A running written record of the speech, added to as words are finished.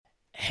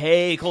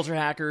Hey, culture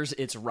hackers!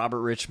 It's Robert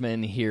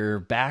Richmond here,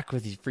 back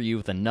for you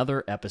with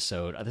another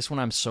episode. This one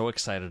I'm so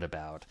excited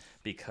about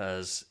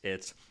because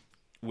it's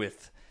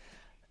with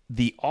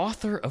the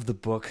author of the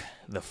book,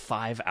 The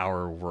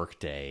 5-Hour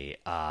Workday,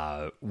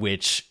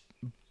 which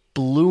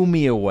blew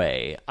me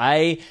away.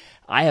 I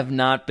have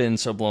not been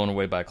so blown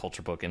away by a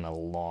culture book in a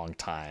long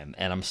time,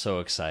 and I'm so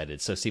excited.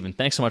 So, Stephen,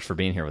 thanks so much for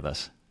being here with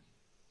us.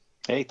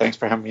 Hey, thanks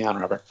for having me on,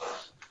 Robert.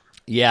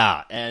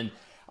 Yeah, and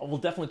we'll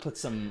definitely put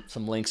some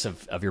links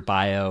of your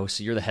bio.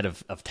 So you're the head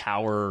of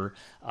Tower,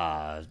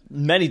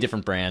 many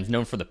different brands,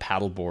 known for the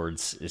paddle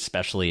boards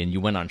especially, and you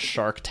went on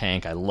Shark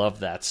Tank. I love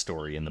that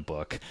story in the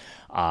book.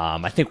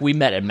 I think we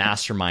met at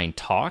Mastermind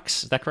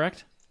Talks. Is that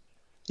correct?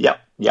 Yep.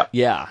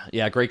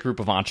 Yeah, great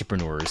group of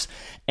entrepreneurs.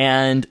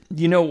 And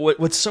you know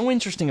what's so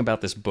interesting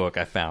about this book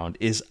I found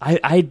is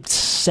I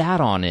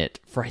sat on it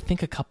for I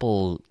think a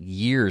couple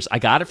years. I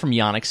got it from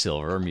Yannick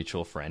Silver, a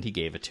mutual friend. He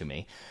gave it to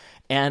me.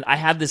 And I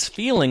had this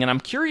feeling, and I'm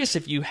curious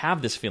if you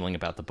have this feeling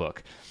about the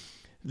book,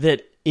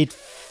 that it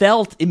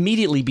felt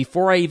immediately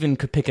before I even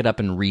could pick it up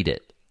and read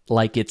it,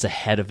 like it's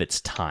ahead of its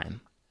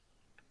time.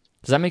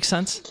 Does that make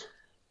sense?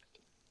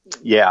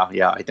 Yeah.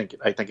 I think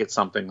it's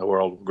something the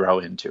world will grow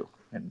into,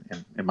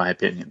 in my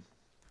opinion.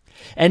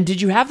 And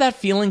did you have that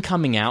feeling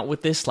coming out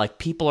with this, like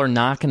people are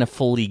not going to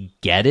fully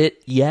get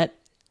it yet?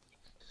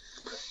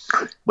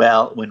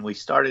 Well, when we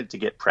started to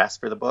get press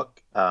for the book,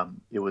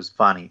 it was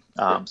funny.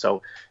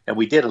 And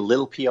we did a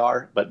little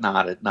PR, but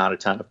not a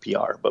ton of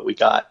PR. But we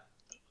got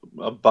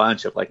a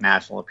bunch of like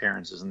national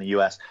appearances in the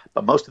U.S.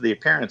 But most of the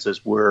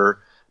appearances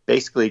were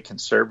basically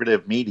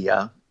conservative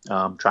media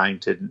trying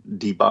to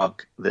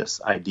debunk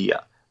this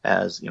idea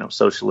as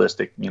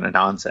socialistic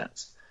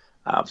nonsense.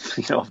 The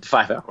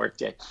 5-hour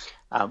workday.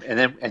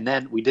 And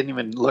then we didn't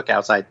even look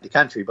outside the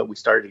country, but we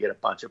started to get a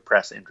bunch of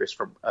press interest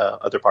from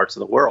other parts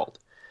of the world.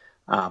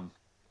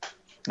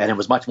 And it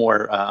was much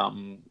more,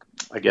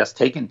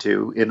 taken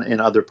to in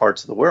other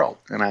parts of the world.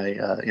 And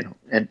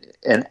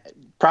and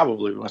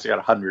probably we must have got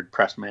 100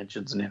 press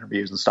mentions and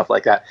interviews and stuff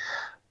like that.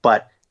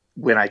 But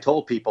when I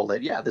told people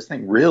that, this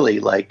thing really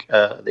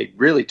they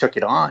really took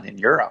it on in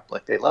Europe,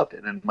 like they loved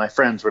it. And my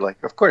friends were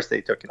like, of course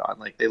they took it on.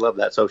 Like they love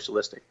that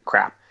socialistic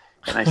crap.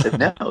 And I said,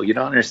 no, you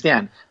don't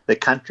understand. The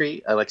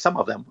country, like some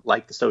of them,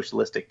 like the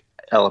socialistic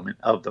element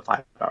of the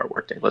 5-hour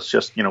workday. Let's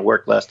just,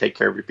 work less, take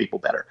care of your people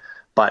better.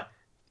 But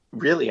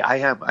really,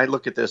 I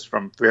look at this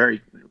from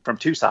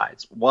two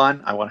sides.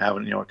 One, I want to have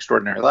an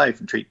extraordinary life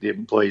and treat the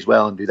employees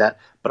well and do that.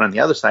 But on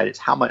the other side, it's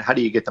how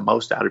do you get the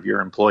most out of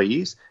your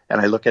employees? And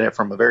I look at it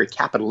from a very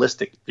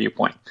capitalistic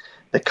viewpoint.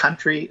 The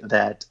country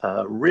that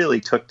really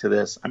took to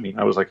this,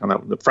 I was like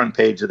on the front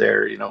page of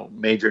their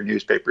major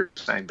newspapers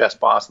saying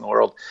best boss in the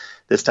world,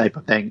 this type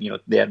of thing.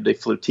 They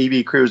flew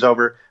TV crews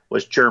over,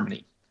 was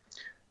Germany,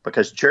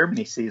 because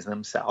Germany sees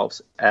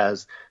themselves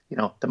as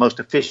the most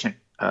efficient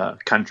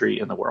country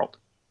in the world.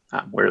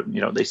 Where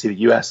they see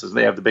the U.S. as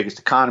they have the biggest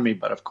economy,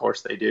 but of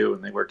course they do,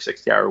 and they work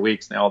 60-hour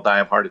weeks, and they all die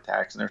of heart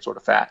attacks, and they're sort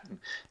of fat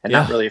and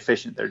not really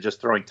efficient. They're just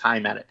throwing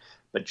time at it.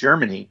 But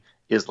Germany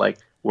is like,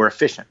 we're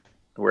efficient.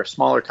 We're a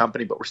smaller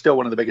company, but we're still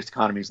one of the biggest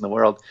economies in the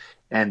world,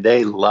 and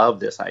they love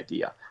this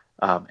idea.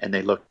 And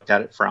they looked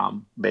at it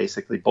from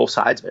basically both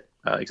sides of it,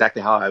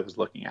 exactly how I was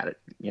looking at it,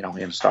 in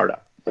a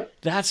startup.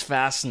 That's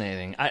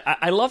fascinating.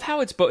 I love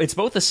how it's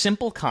both a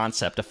simple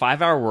concept, a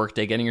 5-hour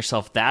workday, getting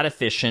yourself that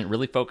efficient,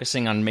 really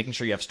focusing on making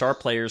sure you have star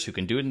players who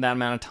can do it in that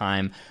amount of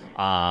time,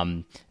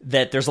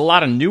 that there's a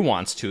lot of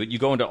nuance to it. You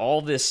go into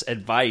all this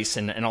advice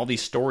and all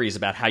these stories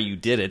about how you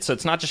did it. So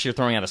it's not just you're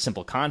throwing out a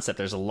simple concept.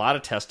 There's a lot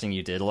of testing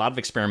you did, a lot of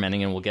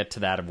experimenting, and we'll get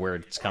to that of where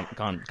it's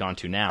gone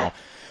to now.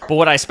 But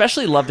what I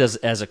especially loved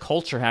as a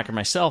culture hacker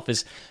myself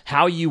is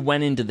how you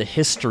went into the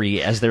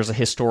history, as there's a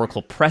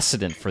historical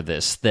precedent for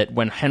this, that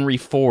when Henry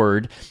Ford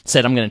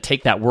said, I'm going to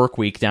take that work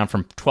week down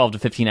from 12 to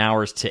 15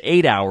 hours to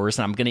 8 hours,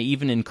 and I'm going to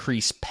even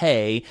increase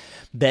pay,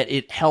 that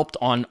it helped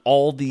on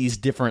all these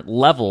different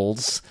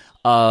levels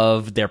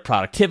of their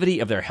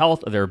productivity, of their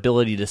health, of their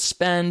ability to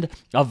spend,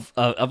 of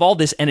all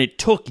this. And it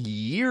took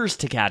years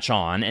to catch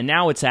on, and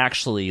now it's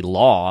actually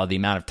law, the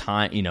amount of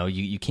time,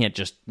 you can't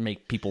just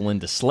make people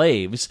into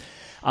slaves.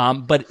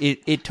 But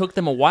it took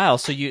them a while.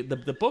 So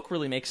the book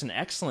really makes an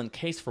excellent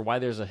case for why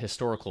there's a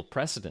historical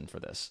precedent for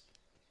this.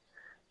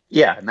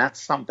 Yeah, and that's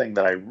something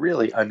that I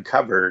really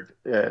uncovered.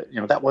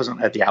 That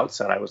wasn't at the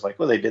outset. I was like,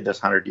 well, they did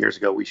this 100 years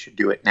ago. We should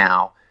do it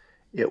now.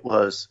 It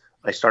was,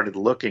 I started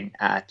looking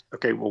at,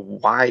 okay, well,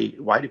 why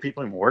do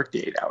people even work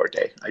the 8-hour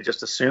day? I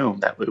just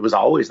assumed that it was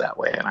always that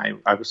way. And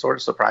I was sort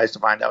of surprised to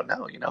find out,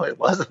 no, it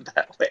wasn't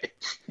that way.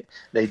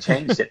 They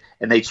changed it.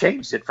 And they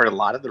changed it for a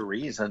lot of the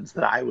reasons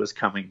that I was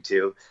coming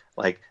to.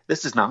 Like,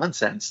 this is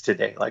nonsense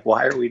today. Like,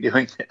 why are we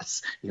doing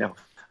this?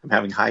 I'm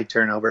having high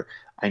turnover.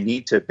 I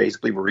need to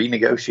basically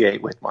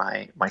renegotiate with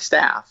my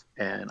staff,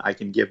 and I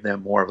can give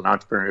them more of an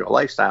entrepreneurial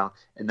lifestyle,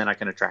 and then I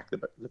can attract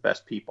the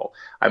best people.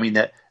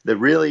 The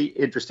really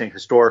interesting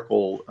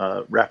historical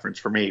reference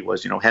for me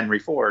was, Henry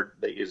Ford,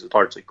 that is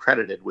largely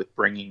credited with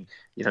bringing,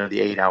 the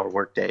 8-hour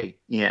workday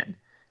in,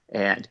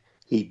 and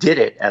he did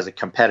it as a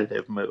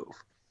competitive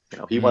move.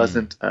 He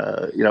wasn't,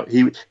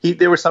 he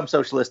there was some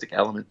socialistic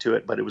element to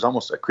it, but it was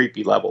almost a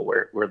creepy level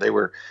where they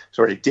were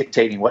sort of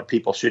dictating what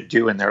people should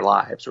do in their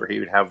lives, where he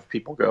would have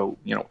people go,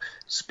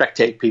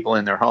 spectate people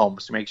in their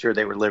homes to make sure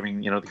they were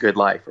living, the good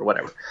life or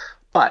whatever.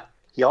 But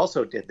he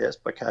also did this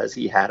because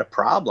he had a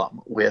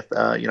problem with,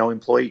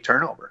 employee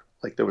turnover.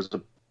 Like there was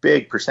a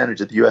big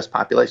percentage of the U.S.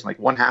 population, like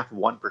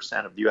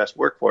 0.5% of the U.S.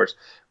 workforce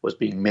was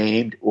being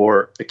maimed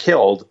or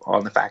killed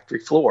on the factory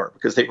floor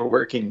because they were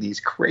working these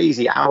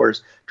crazy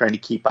hours trying to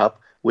keep up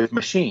with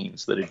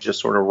machines that had just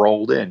sort of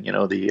rolled in.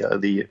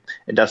 The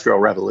Industrial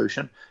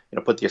Revolution,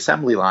 put the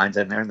assembly lines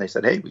in there, and they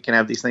said, hey, we can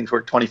have these things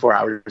work 24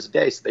 hours a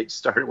day. So they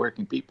started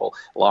working people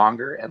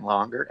longer and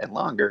longer and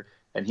longer,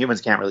 and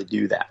humans can't really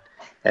do that.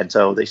 And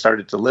so they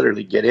started to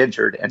literally get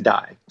injured and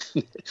die.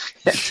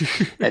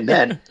 And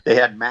then they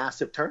had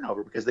massive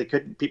turnover because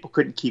people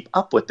couldn't keep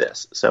up with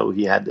this. So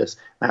he had this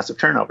massive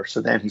turnover. So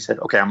then he said,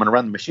 okay, I'm going to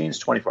run the machines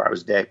 24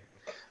 hours a day.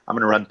 I'm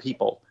going to run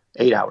people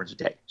 8 hours a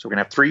day. So we're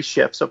going to have 3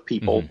 shifts of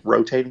people,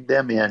 rotating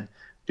them in,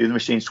 do the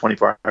machines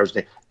 24 hours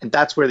a day. And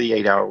that's where the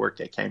 8-hour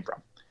workday came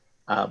from.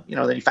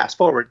 Then you fast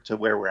forward to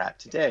where we're at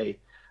today.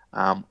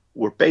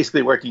 We're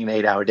basically working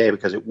an 8-hour day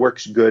because it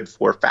works good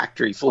for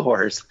factory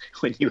floors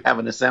when you have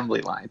an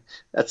assembly line.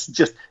 That's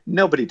just,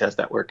 nobody does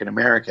that work in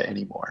America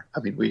anymore.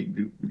 I mean, we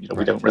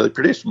don't really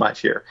produce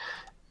much here.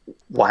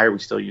 Why are we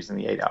still using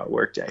the 8-hour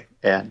workday?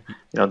 And,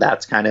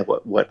 that's kind of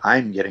what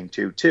I'm getting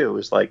to too,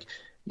 is like,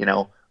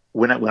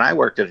 when I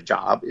worked at a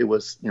job, it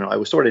was, I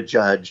was sort of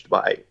judged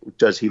by,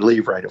 does he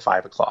leave right at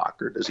 5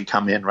 o'clock, or does he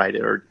come in right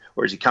at, or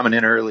is he coming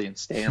in early and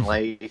staying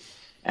late?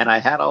 And I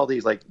had all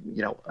these, I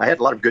had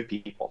a lot of good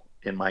people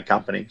in my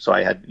company. So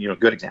I had,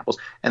 good examples.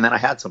 And then I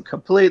had some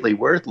completely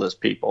worthless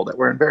people that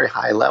were in very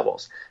high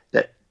levels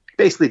that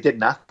basically did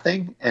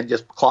nothing and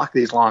just clocked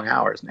these long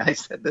hours. And I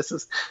said, this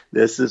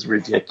is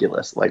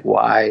ridiculous. Like,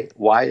 why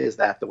is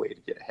that the way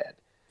to get ahead?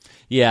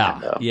 Yeah.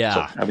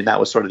 So, that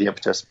was sort of the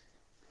impetus.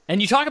 And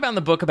you talk about in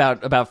the book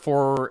about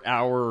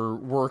 4-hour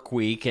work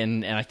week,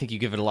 and I think you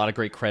give it a lot of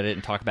great credit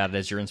and talk about it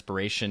as your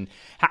inspiration.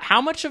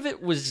 How much of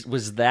it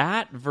was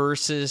that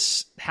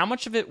versus how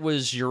much of it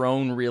was your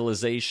own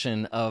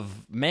realization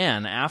of,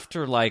 man,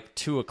 after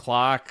 2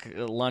 o'clock,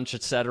 lunch,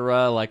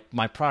 etc.,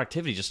 my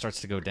productivity just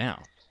starts to go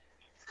down?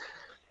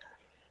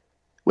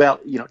 Well,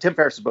 Tim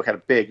Ferriss's book had a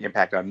big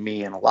impact on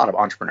me and a lot of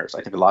entrepreneurs.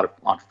 I think a lot of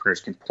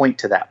entrepreneurs can point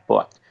to that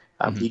book.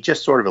 He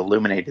just sort of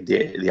illuminated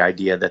the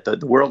idea that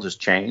the world has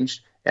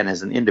changed. And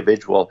as an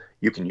individual,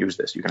 you can use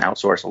this. You can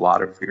outsource a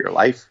lot of your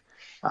life.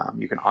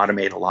 You can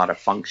automate a lot of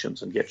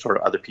functions and get sort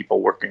of other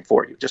people working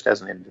for you just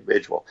as an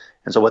individual.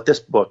 And so what this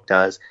book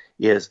does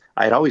is,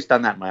 I had always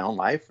done that in my own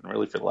life. And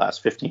really for the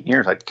last 15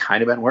 years, I'd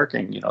kind of been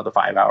working, the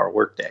 5-hour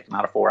workday,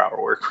 not a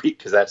 4-hour work week,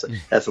 because that's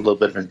a little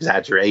bit of an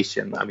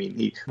exaggeration. I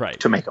mean,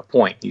 to make a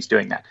point, he's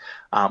doing that.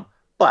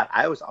 But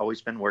I was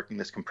always been working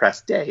this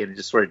compressed day. And it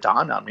just sort of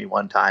dawned on me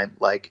one time,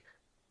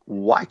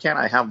 why can't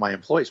I have my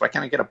employees? Why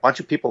can't I get a bunch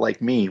of people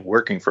like me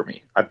working for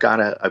me? I've got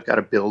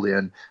to build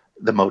in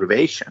the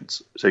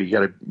motivations. So you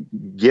got to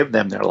give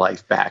them their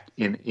life back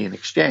in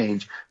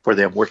exchange for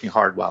them working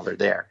hard while they're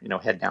there,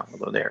 head down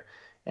while they're there.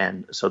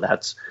 And so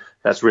that's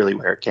really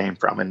where it came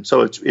from. And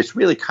so it's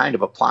really kind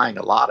of applying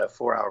a lot of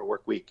 4-hour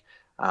work week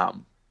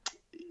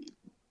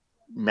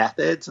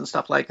methods and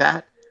stuff like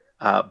that.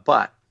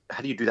 But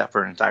how do you do that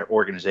for an entire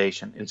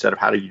organization instead of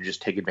how do you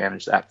just take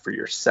advantage of that for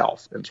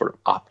yourself and sort of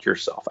opt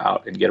yourself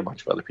out and get a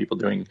bunch of other people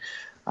doing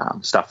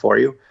stuff for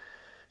you?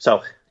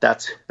 So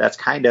that's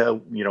kind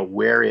of,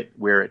 where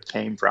it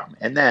came from.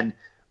 And then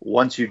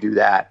once you do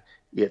that,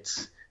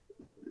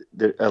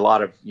 a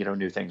lot of,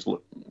 new things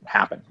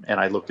happen. And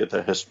I looked at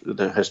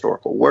the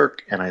historical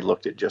work, and I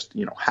looked at just,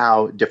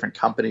 how different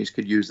companies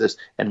could use this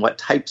and what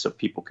types of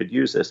people could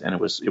use this. And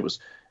it was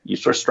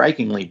sort of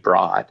strikingly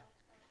broad.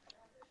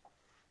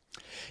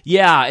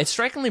 Yeah, it's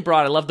strikingly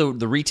broad. I love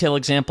the retail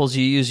examples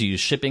you use. You use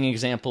shipping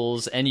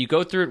examples, and you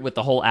go through it with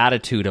the whole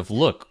attitude of,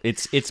 look,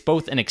 it's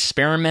both an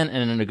experiment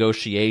and a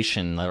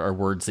negotiation, are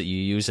words that you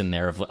use in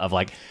there of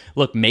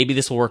look, maybe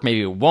this will work,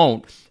 maybe it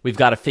won't. We've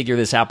got to figure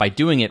this out by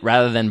doing it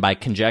rather than by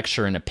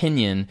conjecture and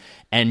opinion.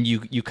 And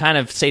you kind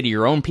of say to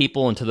your own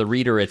people and to the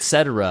reader,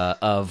 etc.,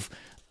 of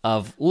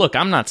look,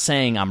 I'm not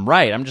saying I'm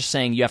right. I'm just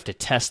saying you have to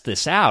test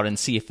this out and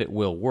see if it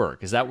will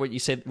work. Is that what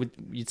you'd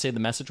say the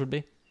message would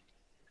be?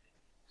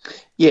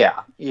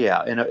 Yeah.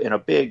 And a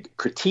big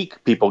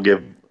critique people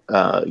give,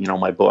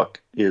 my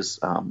book is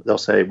they'll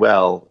say,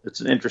 well,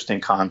 it's an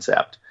interesting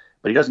concept,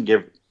 but he doesn't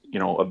give,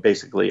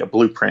 basically a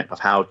blueprint of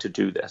how to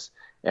do this.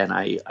 And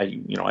I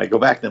go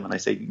back to them and I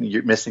say,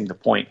 you're missing the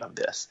point of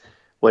this.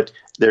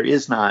 There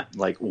is not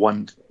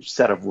one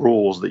set of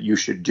rules that you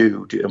should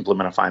do to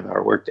implement a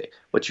 5-hour workday.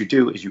 What you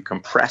do is you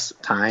compress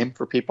time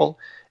for people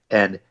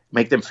and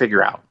make them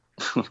figure out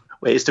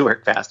ways to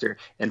work faster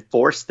and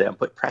force them,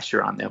 put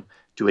pressure on them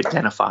to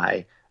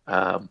identify,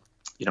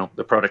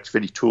 the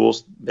productivity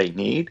tools they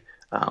need,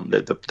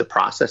 the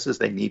processes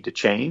they need to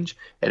change.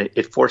 And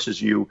it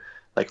forces you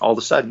like all of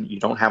a sudden you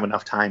don't have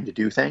enough time to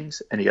do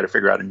things and you got to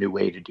figure out a new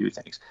way to do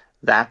things.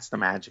 That's the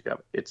magic of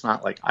it. It's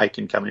not like I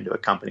can come into a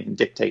company and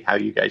dictate how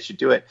you guys should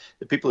do it.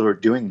 The people who are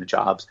doing the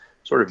jobs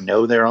sort of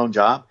know their own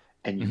job,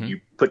 and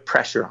you put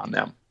pressure on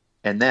them,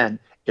 and then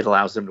it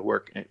allows them to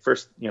work. And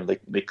first,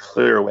 they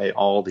clear away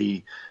all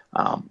the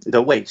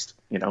waste,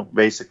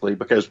 basically,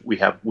 because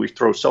we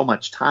throw so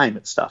much time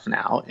at stuff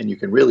now, and you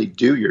can really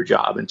do your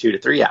job in 2 to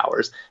 3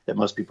 hours that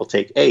most people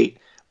take 8.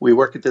 We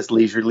work at this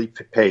leisurely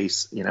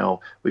pace. We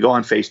go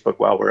on Facebook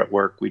while we're at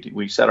work.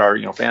 We set our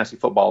fantasy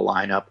football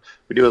lineup.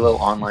 We do a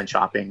little online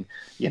shopping.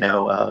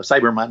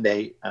 Cyber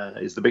Monday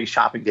is the biggest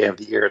shopping day of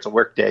the year. It's a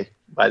work day,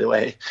 by the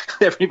way.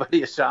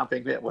 Everybody is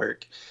shopping at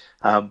work.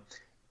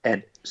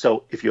 And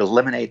so if you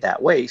eliminate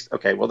that waste,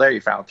 okay, well, there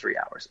you found 3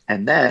 hours.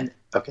 And then,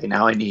 okay,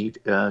 now I need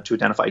to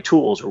identify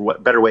tools or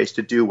what better ways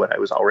to do what I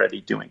was already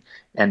doing.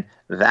 And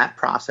that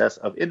process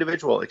of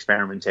individual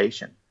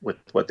experimentation with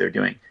what they're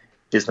doing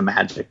is the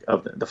magic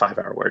of the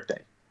 5-hour workday.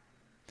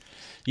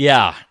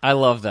 Yeah, I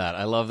love that.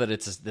 I love that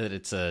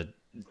it's a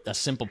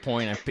simple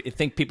point. I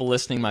think people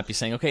listening might be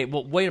saying, okay,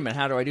 well, wait a minute,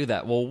 how do I do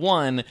that? Well,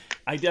 one,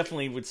 I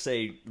definitely would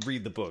say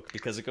read the book,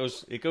 because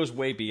it goes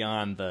way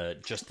beyond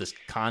just this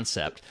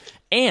concept.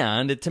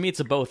 And to me, it's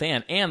a both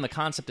and the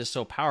concept is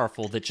so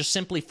powerful that just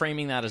simply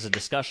framing that as a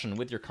discussion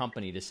with your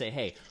company to say,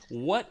 hey,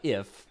 what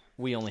if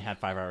we only had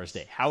 5 hours a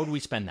day? How would we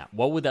spend that?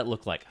 What would that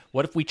look like?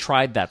 What if we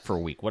tried that for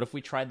a week? What if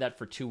we tried that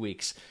for 2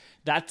 weeks?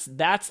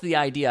 That's the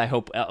idea I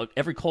hope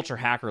every culture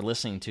hacker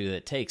listening to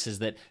it takes, is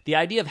that the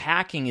idea of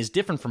hacking is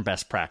different from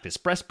best practice.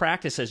 Best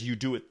practice says you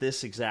do it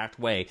this exact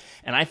way,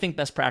 and I think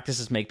best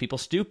practices make people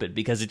stupid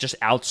because it just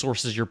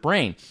outsources your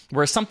brain.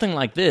 Whereas something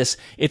like this,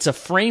 it's a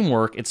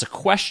framework, it's a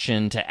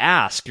question to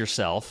ask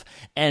yourself,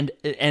 and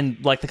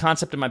like the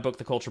concept in my book,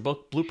 The Culture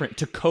Blueprint,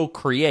 to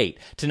co-create,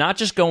 to not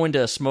just go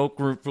into a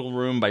smoke-filled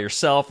room by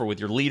yourself or with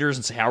your leaders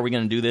and say, how are we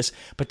going to do this,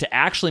 but to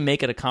actually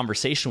make it a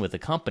conversation with the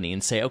company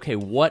and say, okay,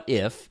 what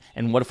if...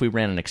 and what if we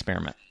ran an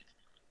experiment?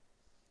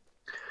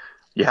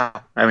 Yeah,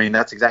 I mean,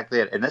 that's exactly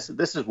it. And this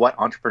is what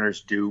entrepreneurs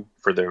do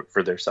for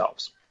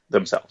themselves,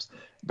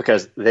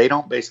 because they're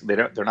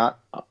not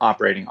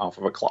operating off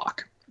of a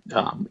clock.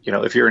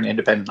 If you're an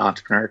independent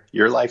entrepreneur,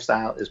 your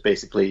lifestyle is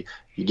basically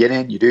you get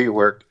in, you do your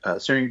work.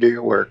 Sooner you do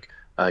your work,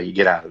 you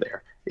get out of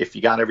there. If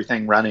you got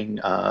everything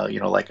running,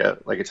 like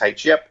a tight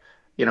ship,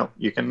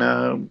 you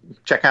can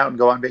check out and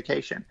go on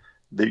vacation.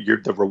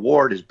 The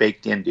reward is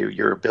baked into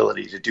your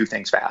ability to do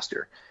things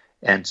faster.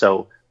 And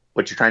so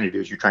what you're trying to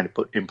do is you're trying to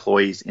put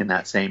employees in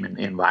that same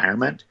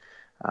environment.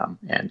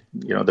 And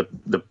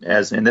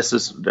this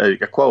is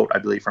a quote, I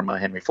believe, from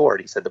Henry Ford.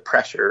 He said, the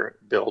pressure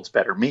builds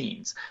better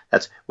means.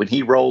 That's when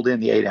he rolled in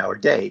the 8-hour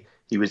day.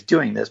 He was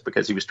doing this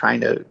because he was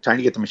trying to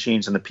get the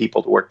machines and the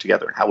people to work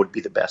together, and how would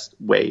be the best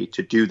way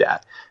to do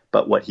that.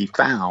 But what he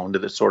found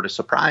that sort of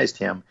surprised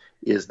him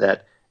is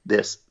that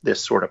this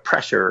sort of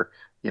pressure,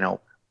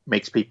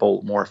 makes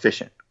people more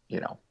efficient,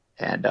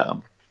 and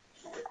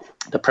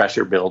the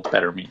pressure builds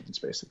better means,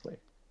 basically.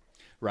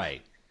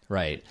 Right.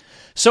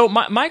 So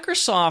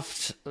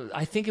Microsoft,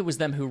 I think it was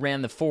them who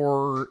ran the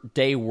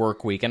 4-day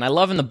work week. And I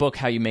love in the book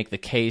how you make the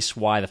case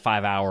why the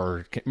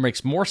 5-hour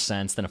makes more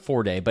sense than a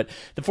 4-day. But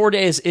the 4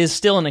 days is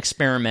still an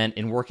experiment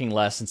in working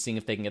less and seeing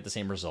if they can get the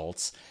same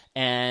results.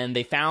 And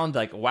they found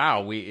it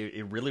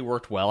really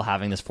worked well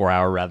having this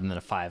 4-hour rather than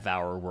a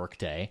 5-hour work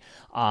day.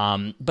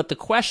 But the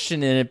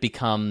question in it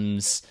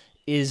becomes,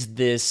 is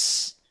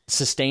this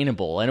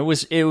sustainable? And it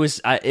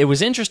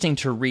was interesting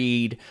to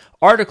read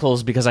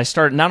articles, because I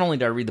started, not only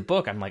did I read the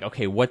book, I'm like,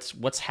 okay,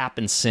 what's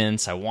happened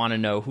since? I want to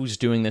know who's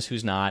doing this,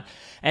 who's not.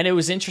 And it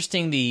was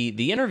interesting,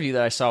 the interview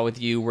that I saw with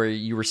you where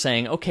you were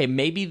saying, okay,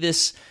 maybe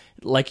this,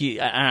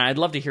 I'd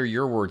love to hear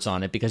your words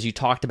on it, because you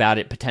talked about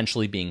it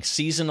potentially being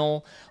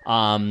seasonal.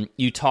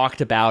 You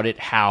talked about it,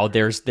 how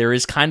there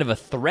is kind of a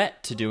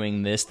threat to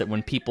doing this, that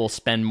when people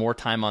spend more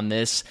time on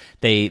this,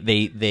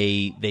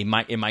 it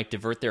might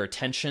divert their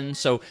attention.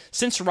 So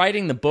since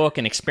writing the book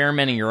and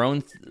experimenting your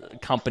own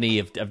company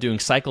of doing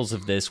cycles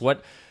of this,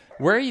 where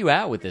are you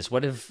at with this?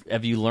 What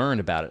have you learned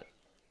about it?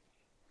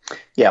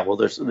 Yeah, well,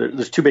 there's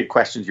 2 big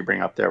questions you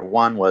bring up there.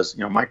 One was,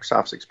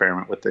 Microsoft's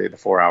experiment with the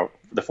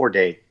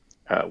 4-day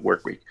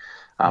work week.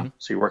 So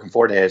you're working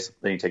 4 days,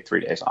 then you take 3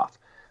 days off.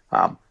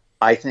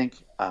 I think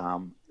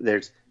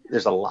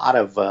there's a lot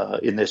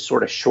of in this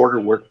sort of shorter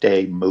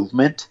workday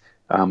movement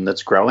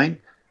that's growing.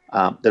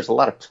 There's a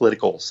lot of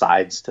political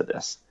sides to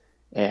this,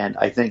 and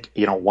I think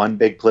one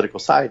big political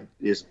side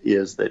is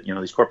that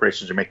these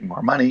corporations are making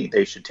more money.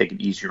 They should take it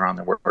easier on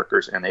their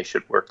workers, and they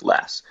should work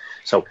less.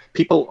 So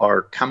people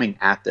are coming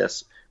at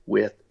this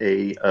with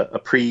a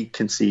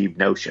preconceived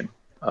notion.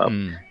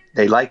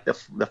 They like the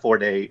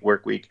 4-day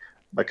work week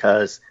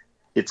because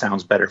it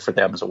sounds better for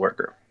them as a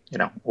worker,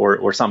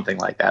 or something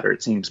like that, or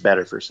it seems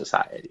better for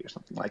society or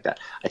something like that.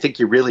 I think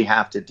you really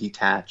have to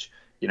detach,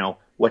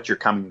 what you're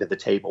coming to the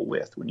table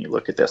with when you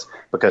look at this,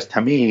 because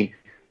to me,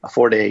 a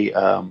 4-day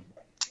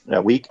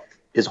week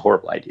is a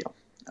horrible idea.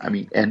 I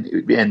mean,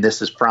 and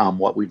this is from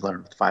what we've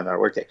learned with the 5-hour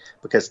workday,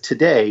 because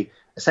today,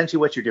 essentially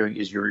what you're doing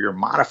is you're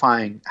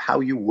modifying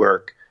how you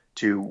work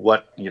to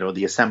what,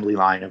 the assembly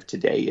line of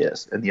today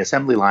is. And the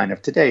assembly line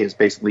of today is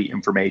basically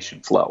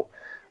information flow.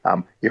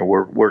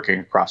 We're working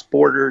across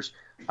borders,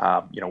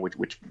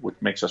 which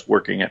makes us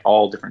working at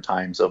all different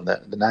times of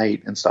the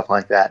night and stuff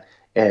like that.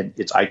 And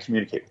I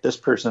communicate with this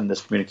person,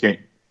 this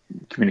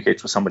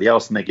communicates with somebody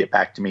else, and they get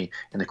back to me.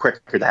 And the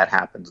quicker that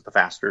happens, the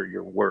faster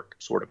your work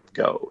sort of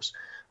goes.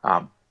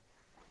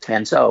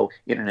 And so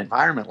in an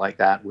environment like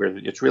that, where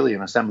it's really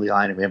an assembly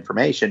line of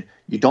information,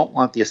 you don't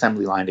want the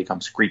assembly line to come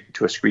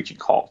to a screeching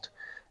halt.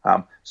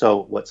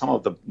 So what some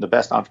of the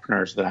best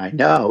entrepreneurs that I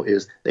know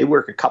is they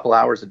work a couple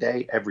hours a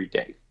day every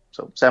day.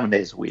 So 7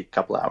 days a week, a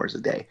couple hours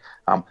a day,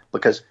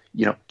 because,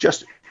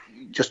 just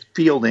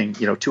fielding,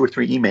 2 or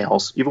 3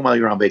 emails, even while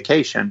you're on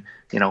vacation,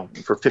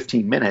 for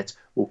 15 minutes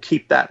will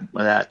keep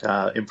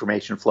that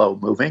information flow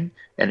moving,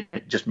 and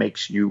it just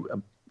makes you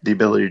the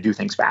ability to do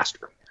things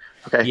faster.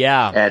 Okay.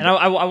 Yeah, and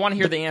I want to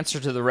hear the answer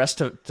to the rest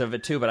of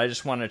it too, but I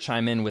just want to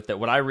chime in with that.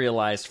 What I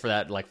realized for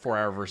that, like 4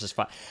 hour versus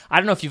 5, I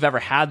don't know if you've ever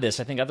had this.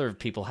 I think other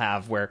people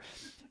have, where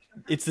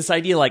it's this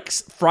idea like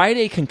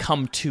Friday can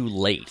come too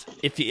late.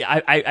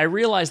 I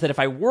realize that if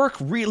I work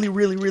really,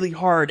 really, really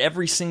hard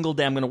every single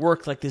day, I'm going to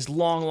work like these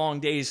long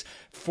days,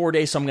 4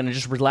 days, so I'm going to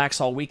just relax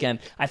all weekend.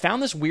 I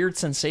found this weird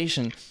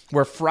sensation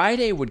where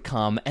Friday would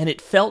come and it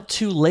felt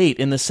too late,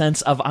 in the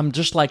sense of I'm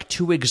just like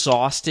too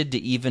exhausted to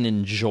even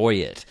enjoy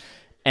it.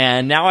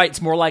 And now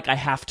it's more like I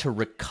have to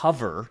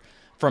recover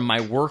from my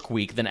work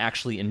week than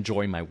actually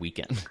enjoy my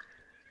weekend.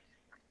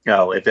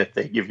 If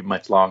they give you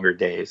much longer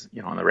days,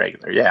 on the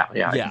regular. Yeah.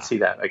 I can see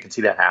that. I can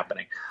see that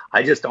happening.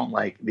 I just don't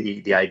like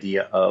the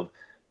idea of,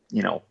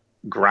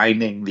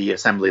 grinding the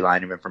assembly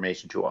line of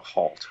information to a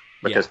halt,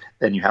 because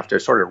then you have to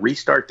sort of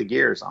restart the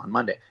gears on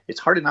Monday. It's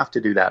hard enough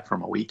to do that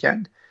from a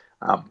weekend.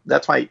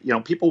 That's why,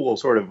 people will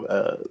sort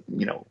of,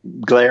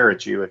 glare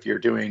at you if you're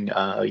doing,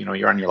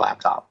 you're on your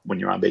laptop when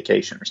you're on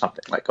vacation or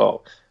something, like,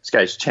 oh, this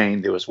guy's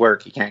chained to his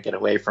work. He can't get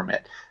away from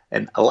it.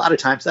 And a lot of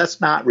times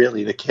that's not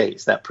really the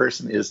case. That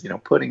person is,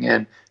 putting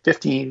in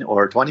 15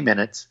 or 20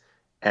 minutes,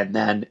 and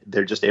then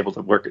they're just able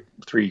to work at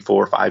 3,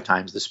 4, 5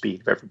 times the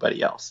speed of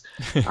everybody else.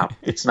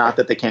 It's not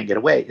that they can't get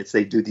away. It's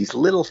they do these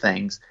little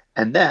things,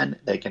 and then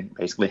they can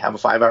basically have a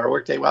 5-hour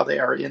workday while they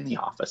are in the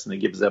office, and it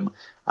gives them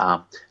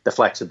the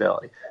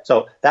flexibility.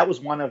 So that was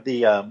one of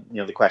the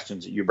the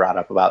questions that you brought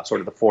up about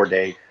sort of the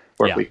 4-day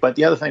work week. But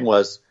the other thing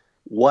was,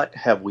 what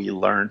have we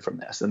learned from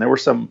this? And there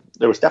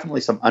was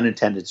definitely some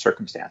unintended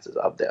circumstances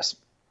of this.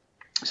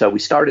 So we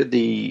started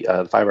the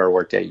 5-hour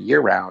workday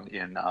year round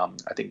in,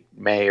 I think,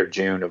 May or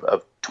June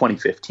of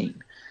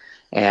 2015.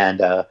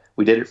 And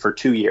we did it for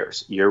 2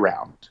 years, year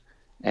round.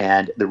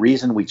 And the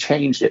reason we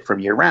changed it from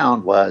year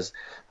round was,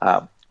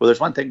 there's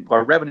one thing,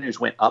 our revenues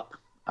went up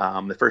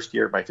the first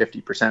year by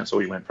 50%. So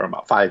we went from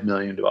about 5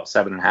 million to about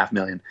 7.5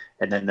 million.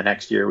 And then the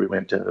next year we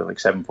went to like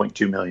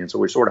 7.2 million. So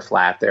we're sort of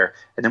flat there.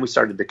 And then we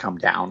started to come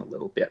down a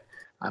little bit.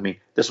 I mean,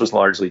 this was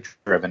largely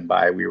driven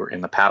by, we were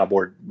in the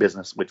paddleboard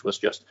business, which was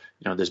just,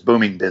 this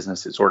booming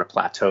business. It sort of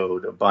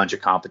plateaued. A bunch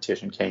of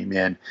competition came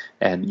in,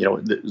 and,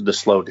 the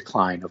slow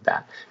decline of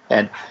that.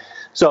 And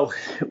so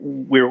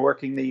we were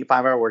working the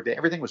 5-hour workday.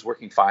 Everything was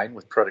working fine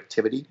with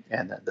productivity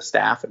and the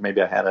staff. And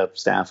maybe I had a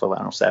staff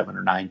of, 7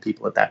 or 9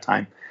 people at that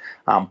time.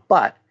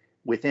 But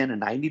within a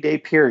 90-day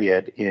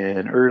period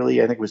in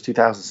early, I think it was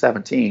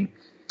 2017,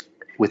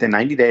 within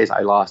 90 days,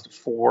 I lost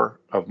 4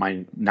 of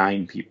my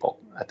 9 people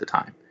at the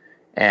time.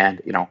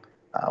 And,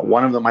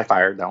 one of them I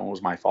fired. That one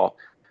was my fault.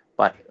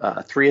 But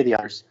 3 of the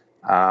others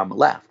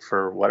left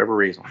for whatever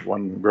reason.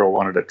 One girl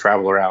wanted to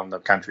travel around the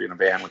country in a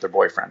van with her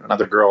boyfriend.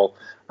 Another girl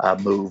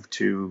moved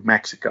to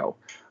Mexico.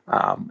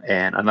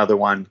 And another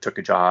one took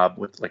a job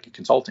with like a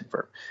consulting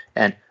firm.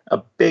 And a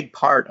big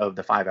part of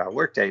the 5-hour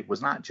workday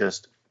was not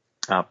just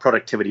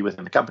productivity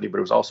within the company, but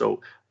it was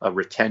also a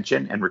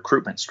retention and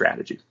recruitment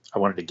strategy. I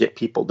wanted to get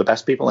the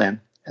best people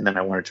in, and then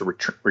I wanted to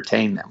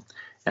retain them.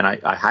 And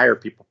I hire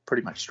people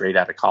pretty much straight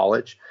out of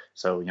college.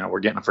 So, we're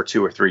getting them for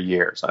 2 or 3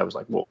 years. I was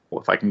like, well,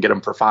 if I can get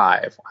them for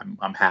 5,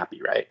 I'm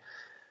happy, right?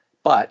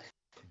 But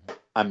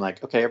I'm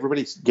like, okay,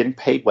 everybody's getting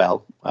paid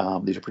well.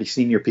 These are pretty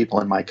senior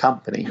people in my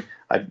company.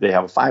 They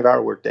have a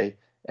 5-hour workday,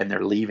 and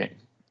they're leaving.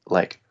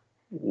 Like,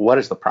 what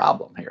is the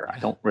problem here? I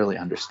don't really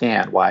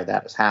understand why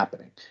that is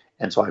happening.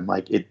 And so I'm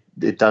like, it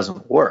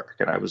doesn't work.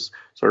 And I was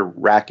sort of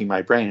racking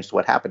my brain as to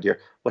what happened here.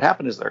 What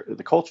happened is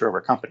the culture of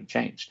our company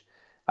changed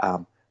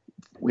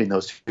in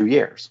those 2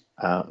 years.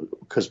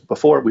 Because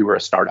before we were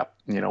a startup,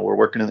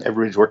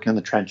 everybody's working in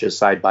the trenches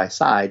side by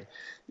side,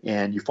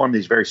 and you form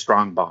these very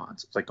strong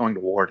bonds. It's like going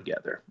to war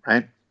together,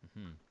 right?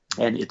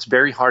 Mm-hmm. And it's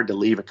very hard to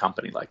leave a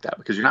company like that,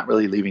 because you're not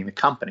really leaving the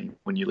company.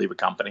 When you leave a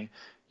company,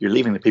 you're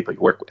leaving the people you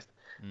work with.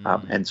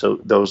 And so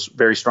those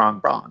very strong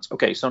bonds.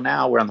 Okay, so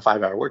now we're on the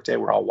 5-hour workday.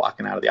 We're all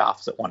walking out of the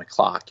office at 1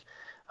 o'clock.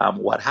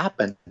 What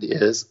happened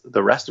is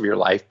the rest of your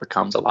life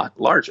becomes a lot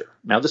larger.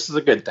 Now, this is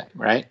a good thing,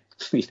 right?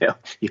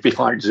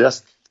 People aren't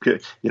just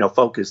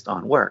focused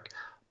on work,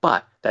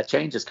 but that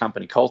changes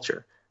company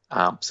culture.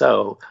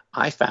 So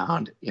I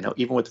found,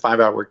 even with the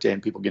 5-hour workday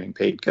and people getting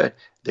paid good,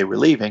 they were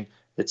leaving.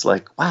 It's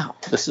like, wow,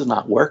 this is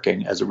not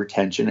working as a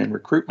retention and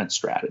recruitment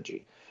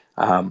strategy.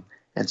 And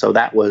so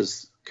that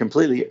was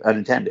completely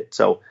unintended.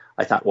 So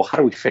I thought, well, how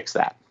do we fix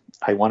that?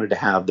 I wanted to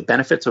have the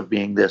benefits of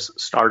being this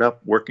startup,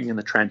 working in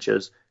the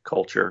trenches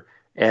culture,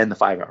 and the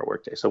 5-hour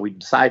workday. So we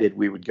decided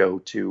we would go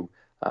to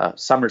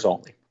summers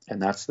only.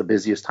 And that's the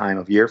busiest time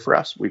of year for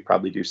us. We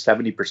probably do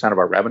 70% of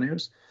our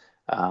revenues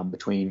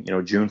between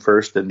June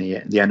 1st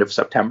and the end of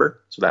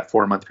September. So that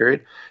 4-month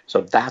period.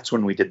 So that's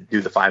when we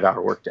do the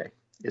 5-hour workday,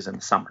 is in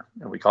the summer.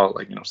 And we call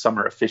it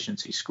summer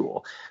efficiency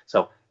school.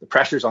 So the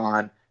pressure's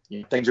on.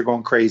 Things are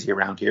going crazy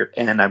around here,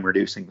 and I'm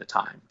reducing the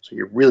time. So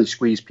you really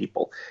squeeze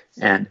people,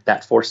 and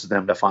that forces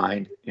them to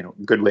find,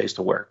 good ways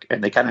to work.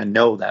 And they kind of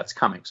know that's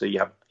coming. So you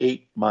have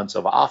 8 months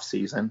of off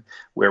season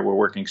where we're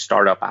working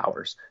startup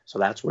hours. So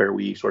that's where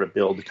we sort of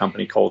build the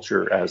company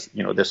culture as,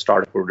 this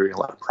startup. We're doing a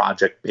lot of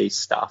project-based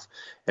stuff,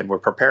 and we're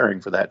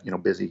preparing for that,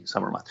 busy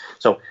summer month.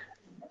 So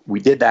we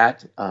did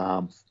that.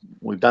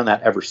 We've done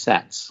that ever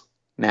since.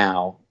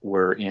 Now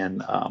we're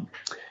in,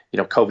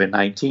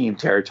 COVID-19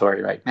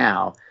 territory right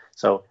now.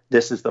 So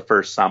this is the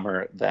first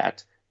summer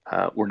that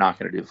we're not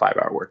going to do the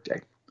 5-hour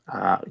workday.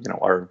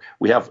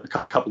 We have a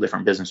couple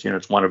different business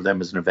units. One of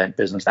them is an event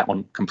business. That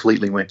one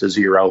completely went to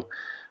zero.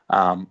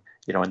 In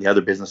the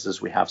other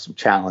businesses, we have some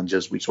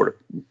challenges. We sort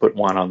of put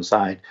one on the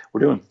side.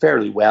 We're doing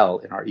fairly well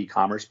in our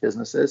e-commerce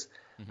businesses,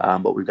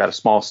 but we've got a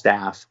small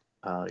staff.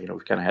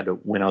 We've kind of had to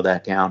winnow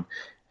that down.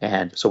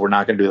 And so we're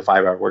not going to do the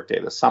 5-hour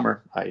workday this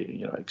summer. I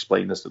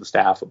explained this to the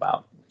staff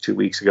about 2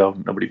 weeks ago.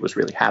 Nobody was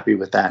really happy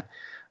with that.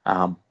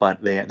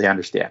 But they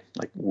understand,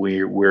 like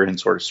we're in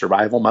sort of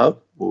survival mode.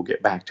 We'll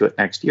get back to it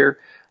next year.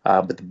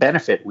 But the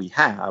benefit we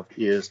have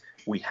is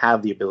we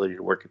have the ability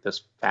to work at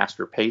this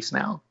faster pace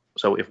now.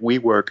 So if we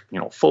work,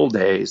 full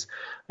days,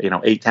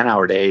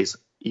 8-10-hour days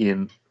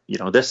in,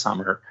 this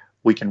summer,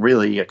 we can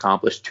really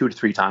accomplish 2 to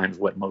 3 times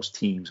what most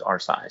teams our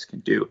size can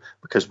do,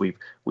 because we've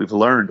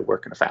learned to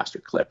work in a faster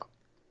clip.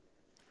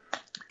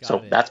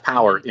 So that's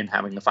power in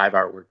having the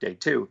 5-hour workday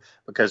too,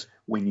 because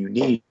when you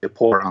need to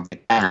pour on the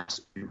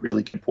gas, you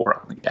really can pour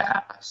on the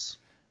gas.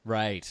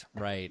 Right.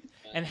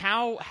 And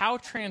how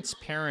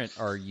transparent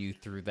are you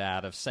through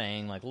that, of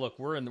saying, like, look,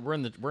 we're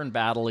in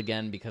battle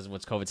again because of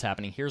what's COVID's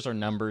happening. Here's our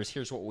numbers.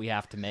 Here's what we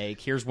have to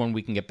make. Here's when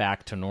we can get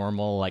back to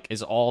normal. Like,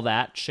 is all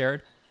that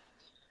shared?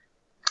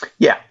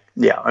 Yeah.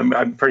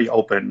 I'm pretty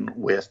open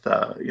with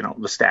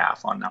the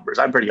staff on numbers.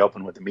 I'm pretty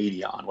open with the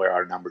media on where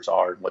our numbers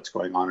are and what's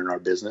going on in our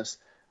business.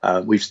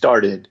 We've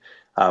started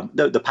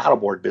the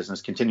paddleboard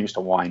business continues to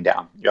wind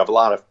down. You have a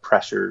lot of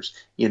pressures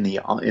in the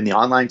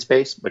online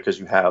space, because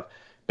you have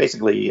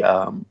basically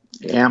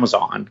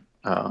Amazon,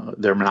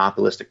 their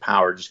monopolistic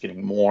power, just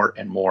getting more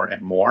and more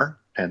and more,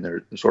 and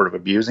they're sort of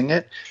abusing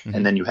it. Mm-hmm.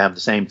 And then you have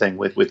the same thing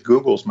with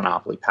Google's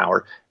monopoly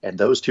power, and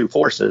those two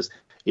forces.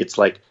 It's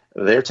like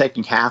they're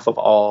taking half of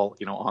all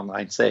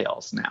online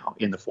sales now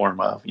in the form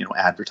of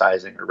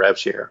advertising or rev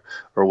share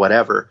or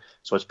whatever.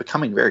 So it's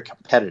becoming very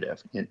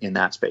competitive in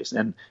that space.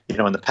 And in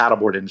the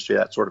paddleboard industry,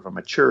 that's sort of a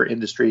mature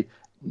industry.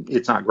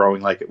 It's not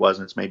growing like it was,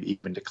 and it's maybe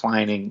even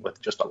declining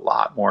with just a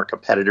lot more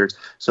competitors.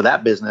 So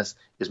that business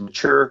is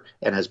mature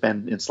and has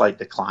been in slight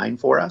decline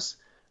for us.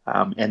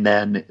 And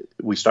then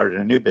we started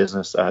a new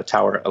business,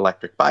 Tower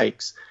Electric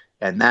Bikes,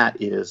 and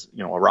that is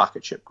a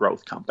rocket ship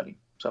growth company.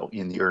 So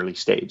in the early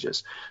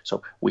stages.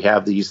 So we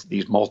have these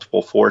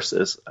multiple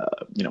forces,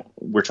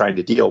 we're trying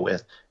to deal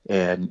with,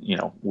 and,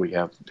 we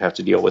have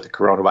to deal with the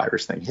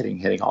coronavirus thing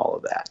hitting all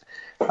of that.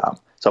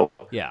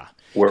 Yeah,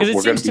 we're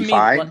going to be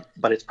fine,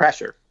 but it's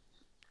pressure.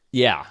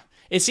 Yeah.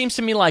 It seems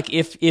to me like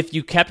if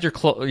you kept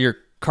your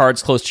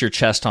cards close to your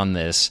chest on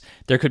this,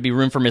 there could be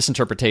room for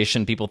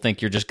misinterpretation. People think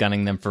you're just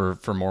gunning them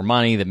for more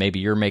money, that maybe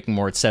you're making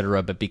more, et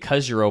cetera. But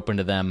because you're open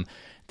to them,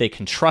 they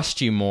can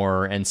trust you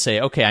more and say,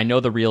 okay, I know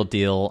the real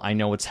deal. I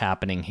know what's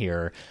happening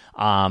here.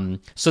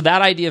 So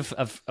that idea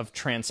of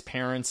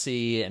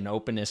transparency and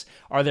openness,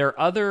 are there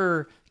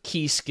other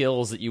key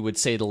skills that you would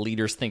say to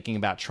leaders thinking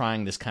about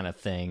trying this kind of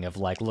thing, of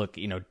like, look,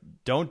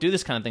 don't do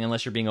this kind of thing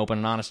unless you're being open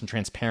and honest and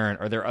transparent?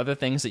 Are there other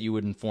things that you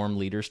would inform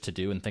leaders to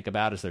do and think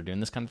about as they're doing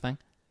this kind of thing?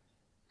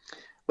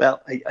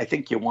 Well, I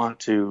think you want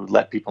to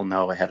let people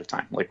know ahead of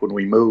time. Like when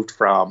we moved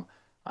from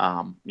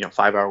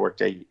 5-hour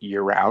workday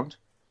year round,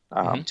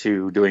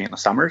 to doing it in the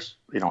summers,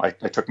 I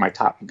took my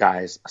top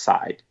guys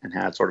aside and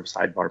had sort of a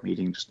sidebar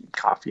meeting, just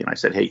coffee. And I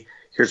said, hey,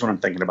 here's what I'm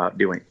thinking about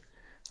doing.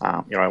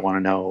 I want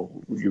to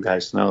know, you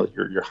guys know that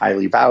you're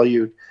highly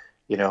valued.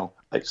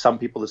 Like some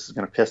people, this is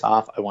going to piss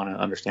off. I want to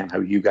understand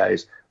how you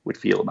guys would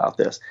feel about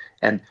this.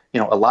 And, a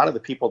lot of the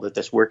people that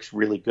this works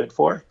really good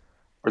for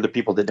are the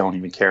people that don't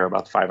even care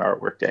about the 5-hour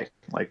workday.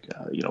 Like,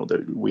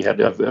 we had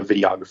a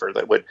videographer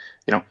that would,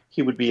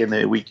 he would be in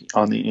the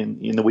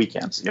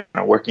weekends,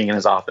 working in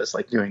his office,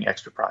 like doing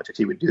extra projects.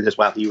 He would do this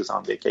while he was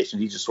on vacation.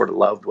 He just sort of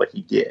loved what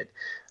he did.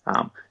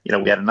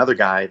 We had another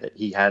guy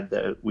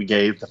that we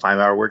gave the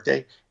 5-hour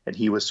workday, and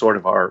he was sort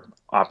of our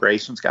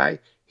operations guy.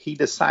 he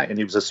decided, and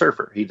he was a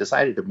surfer, he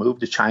decided to move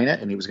to China,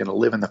 and he was going to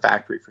live in the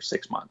factory for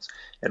 6 months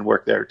and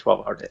work there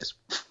 12-hour days.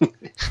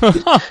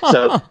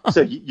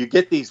 So you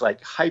get these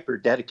like hyper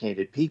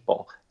dedicated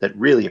people that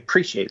really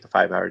appreciate the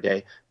 5-hour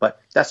day,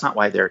 but that's not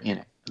why they're in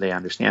it. They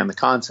understand the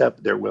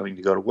concept. They're willing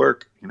to go to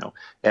work,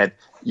 and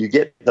you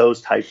get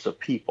those types of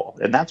people.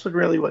 And that's what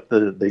really what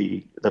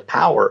the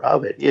power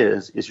of it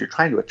is you're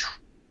trying to attract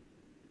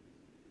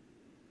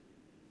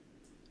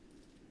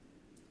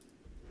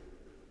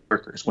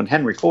workers. When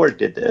Henry Ford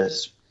did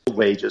this,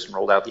 wages and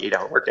rolled out the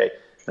 8-hour workday,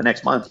 the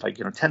next month,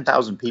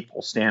 10,000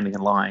 people standing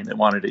in line that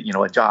wanted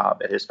a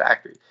job at his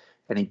factory.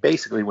 And he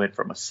basically went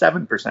from a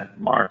 7%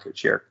 market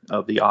share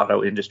of the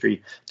auto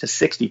industry to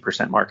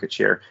 60% market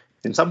share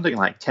in something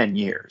like 10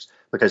 years,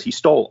 because he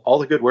stole all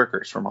the good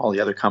workers from all the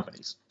other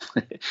companies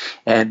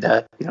and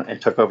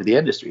took over the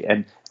industry.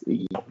 And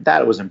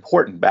that was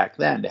important back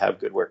then to have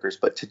good workers.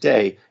 But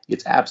today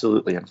it's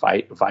absolutely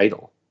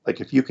vital. Like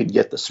if you can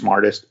get the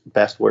smartest,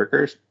 best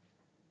workers,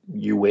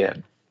 you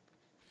win.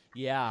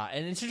 Yeah,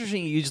 and it's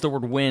interesting you use the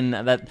word win.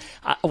 That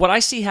what I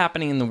see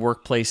happening in the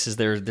workplace is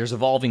there's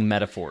evolving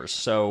metaphors.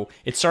 So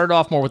it started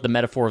off more with the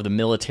metaphor of the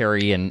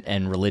military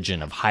and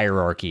religion, of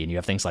hierarchy, and you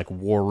have things like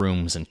war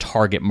rooms and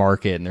target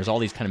market, and there's all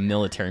these kind of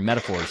military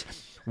metaphors.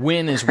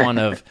 Win is one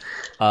of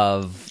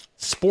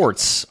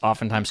sports,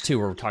 oftentimes too,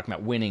 where we're talking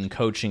about winning,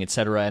 coaching,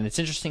 etc. And it's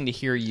interesting to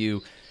hear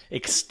you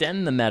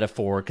extend the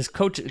metaphor, because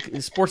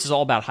sports is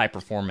all about high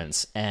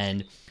performance,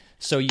 and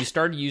so you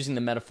started using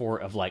the metaphor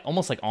of like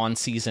almost like on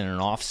season and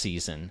off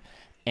season,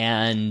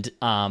 and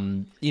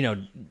I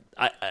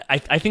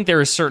think there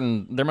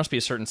must be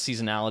a certain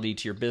seasonality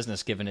to your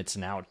business given it's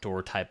an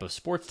outdoor type of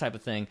sports type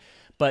of thing.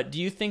 But do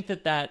you think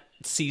that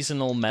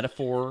seasonal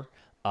metaphor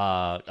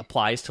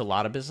applies to a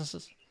lot of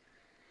businesses?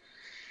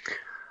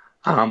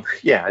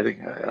 Yeah, I think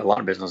a lot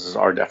of businesses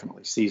are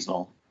definitely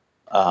seasonal.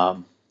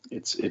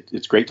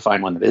 It's great to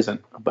find one that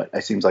isn't, but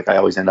it seems like I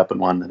always end up in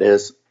one that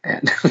is,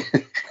 and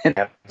and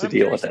have to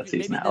deal with that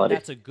seasonality. Maybe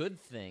that's a good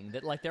thing,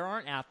 that like there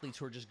aren't athletes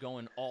who are just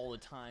going all the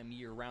time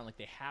year round. Like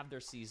they have their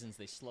seasons,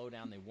 they slow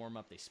down, they warm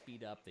up, they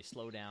speed up, they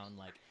slow down.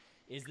 Like,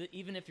 is that,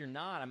 even if you're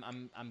not,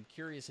 I'm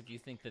curious if you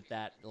think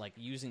that like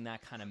using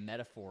that kind of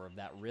metaphor of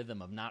that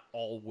rhythm of not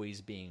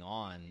always being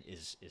on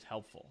is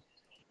helpful.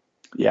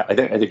 Yeah, I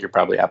think you're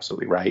probably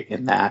absolutely right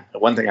in that.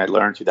 One thing I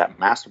learned through that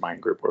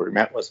mastermind group where we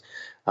met was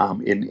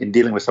in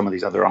dealing with some of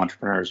these other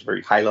entrepreneurs,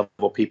 very high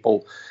level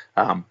people.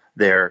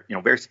 They're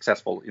very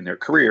successful in their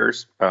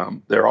careers.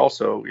 They're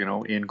also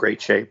in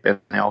great shape, and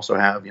they also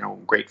have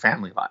great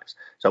family lives.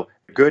 So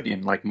good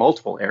in like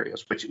multiple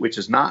areas, which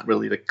is not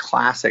really the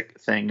classic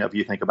thing of,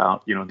 you think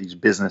about these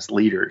business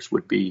leaders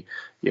would be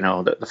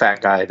the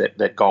fat guy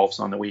that golfs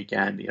on the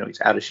weekend.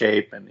 He's out of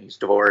shape and he's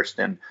divorced,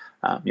 and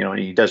and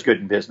he does good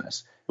in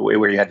business,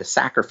 where you had to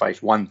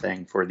sacrifice one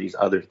thing for these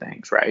other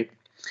things, right?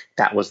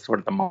 That was sort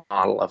of the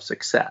model of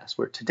success,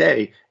 where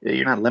today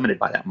you're not limited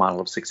by that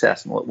model of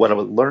success. And what I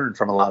would learn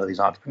from a lot of these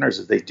entrepreneurs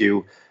is they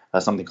do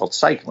something called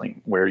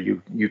cycling, where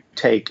you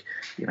take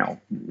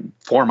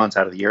 4 months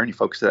out of the year and you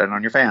focus that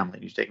on your family.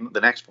 You take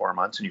the next 4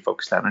 months and you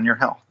focus that on your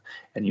health,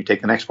 and you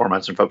take the next 4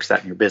 months and focus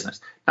that on your business.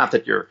 Not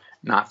that you're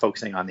not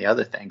focusing on the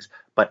other things,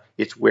 but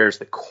it's where's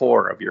the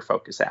core of your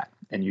focus at,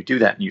 and you do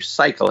that and you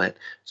cycle it,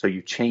 so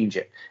you change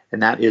it.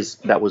 And that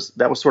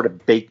was sort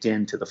of baked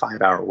into the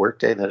 5-hour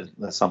workday.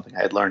 That's something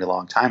I had learned a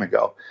long time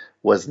ago,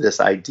 was this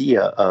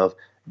idea of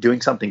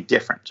doing something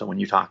different. So when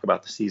you talk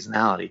about the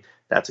seasonality,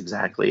 that's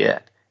exactly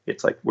it.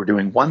 It's like we're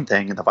doing one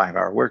thing in the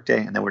 5-hour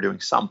workday, and then we're doing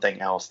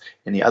something else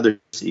in the other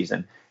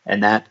season,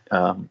 and that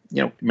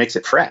makes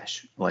it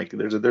fresh. Like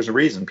there's a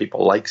reason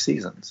people like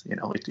seasons.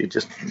 It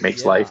just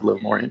makes life a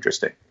little more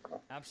interesting.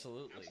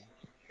 Absolutely.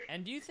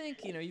 And do you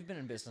think, you've been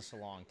in business a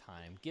long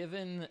time,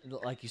 given,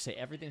 like you say,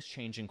 everything's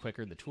changing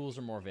quicker, the tools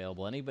are more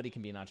available, anybody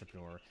can be an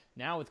entrepreneur.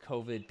 Now with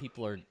COVID,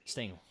 people are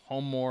staying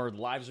home more,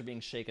 lives are being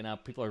shaken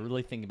up, people are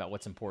really thinking about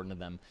what's important to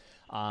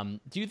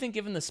them. Do you think,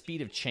 given the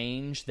speed of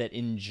change, that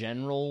in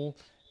general,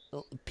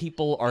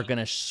 people are going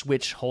to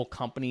switch whole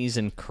companies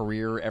and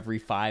career every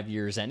 5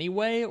 years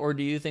anyway? Or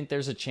do you think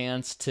there's a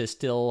chance to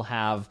still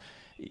have,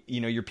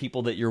 your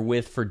people that you're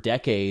with for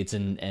decades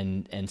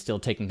and still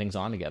taking things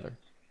on together?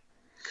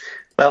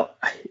 Well,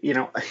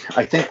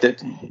 I think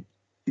that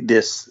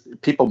this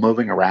people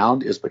moving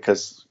around is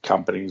because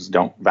companies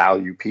don't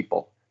value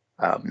people.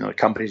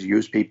 Companies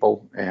use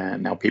people,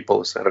 and now people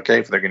have said, okay,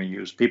 if they're going to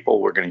use people,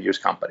 we're going to use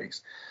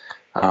companies.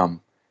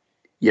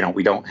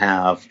 We don't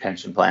have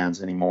pension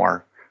plans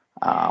anymore.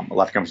 A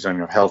lot of companies don't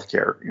even have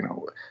healthcare.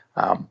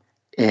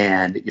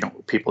 And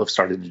people have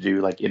started to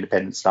do like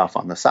independent stuff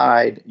on the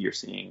side. You're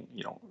seeing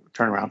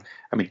turnaround.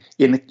 I mean,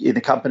 in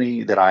the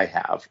company that I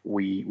have,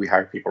 we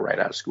hire people right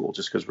out of school,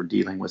 just because we're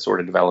dealing with sort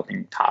of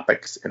developing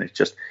topics, and it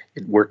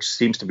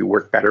seems to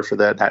work better for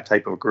that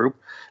type of group.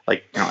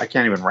 Like I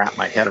can't even wrap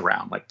my head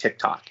around like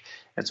TikTok,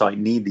 and so I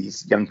need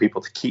these young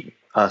people to keep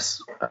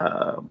us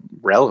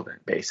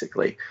relevant,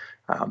 basically,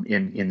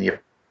 in the.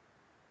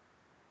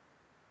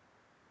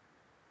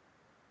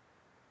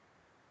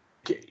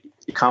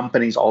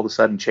 companies all of a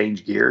sudden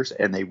change gears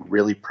and they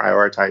really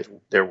prioritize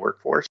their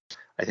workforce,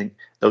 I think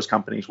those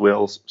companies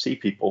will see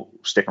people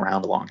stick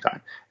around a long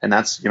time. And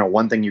that's,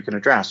 one thing you can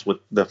address with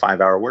the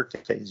 5-hour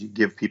workday is you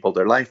give people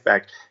their life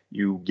back,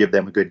 you give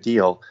them a good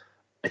deal.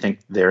 I think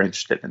they're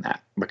interested in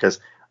that because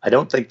I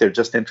don't think they're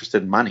just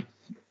interested in money.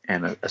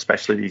 And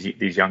especially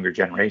these younger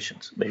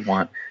generations, they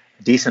want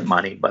decent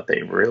money, but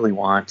they really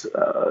want,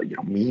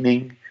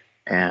 meaning,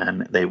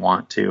 and they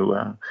want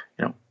to,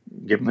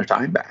 give them their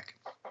time back.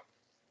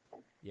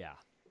 Yeah,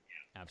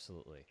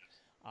 absolutely.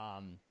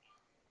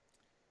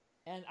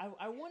 And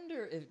I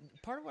wonder if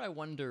part of what I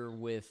wonder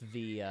with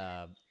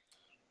the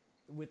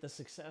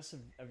success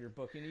of your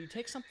book, you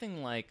take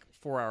something like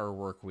 4-Hour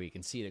Workweek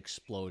and see it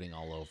exploding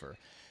all over,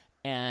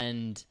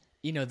 and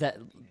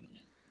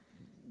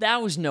that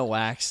was no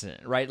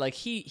accident, right? Like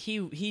he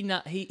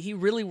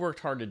really worked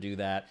hard to do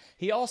that.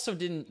 He also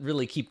didn't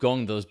really keep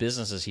going those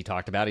businesses he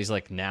talked about. He's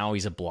like, now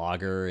he's a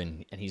blogger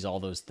and he's all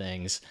those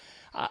things.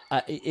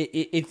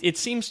 It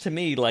seems to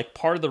me like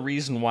part of the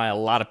reason why a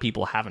lot of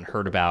people haven't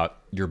heard about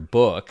your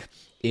book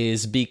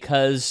is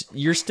because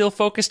you're still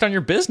focused on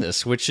your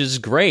business, which is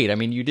great. I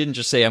mean, you didn't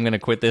just say, I'm going to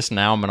quit this,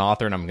 now I'm an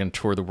author and I'm going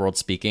to tour the world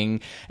speaking.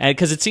 And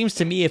because it seems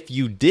to me if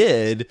you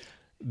did,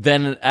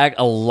 then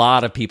a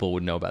lot of people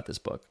would know about this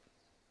book.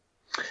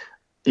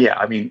 Yeah,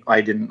 I mean,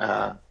 I didn't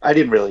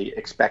really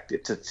expect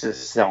it to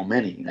sell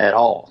many at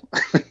all.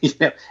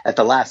 At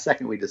the last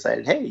second, we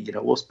decided, hey,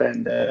 we'll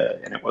spend,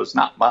 and it was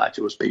not much.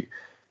 It was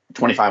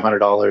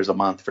 $2,500 a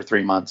month for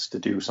 3 months to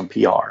do some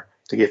PR,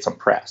 to get some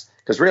press.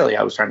 Because really,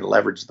 I was trying to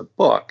leverage the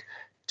book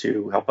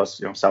to help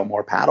us, sell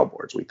more paddle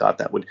boards. We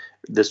thought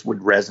this would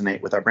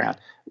resonate with our brand.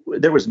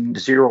 There was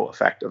zero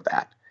effect of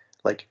that.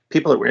 Like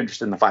people that were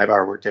interested in the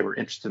 5-hour workday were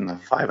interested in the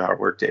 5-hour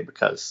workday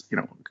because,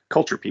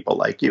 culture people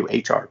like you,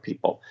 HR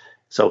people.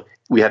 So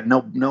we had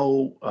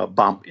no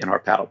bump in our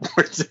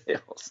paddleboard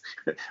sales,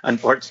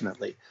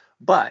 unfortunately.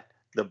 But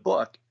the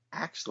book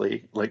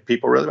actually, like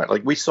people really liked.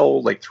 Like we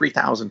sold like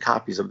 3,000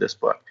 copies of this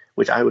book,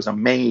 which I was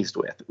amazed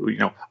with.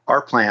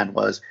 Our plan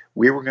was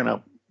we were going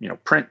to,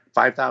 print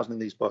 5,000 of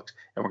these books,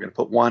 and we're going to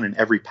put one in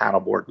every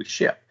paddleboard we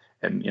ship.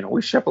 And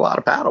we ship a lot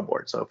of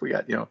paddleboards. So if we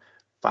got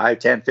 5,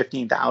 10,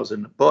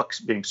 15,000 books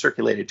being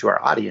circulated to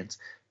our audience,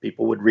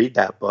 people would read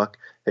that book.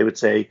 They would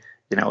say,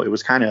 it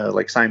was kind of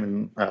like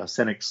Simon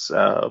Sinek's,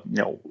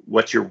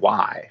 what's your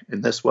why?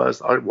 And this was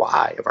our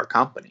why of our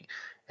company.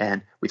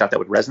 And we thought that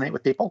would resonate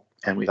with people,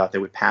 and we thought they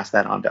would pass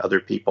that on to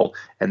other people,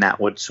 and that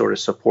would sort of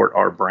support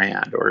our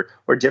brand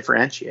or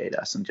differentiate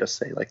us and just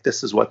say, like,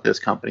 this is what this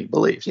company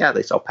believes. Yeah,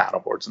 they sell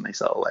paddleboards and they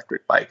sell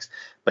electric bikes,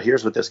 but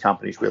here's what this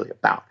company is really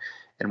about.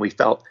 And we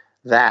felt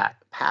that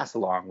pass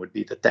along would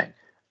be the thing.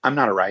 I'm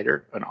not a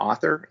writer, an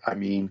author. I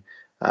mean,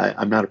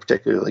 I'm not a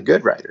particularly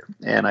good writer,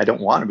 and I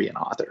don't want to be an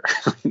author.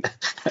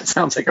 That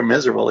sounds like a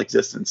miserable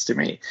existence to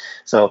me.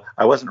 So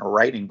I wasn't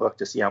writing book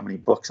to see how many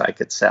books I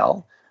could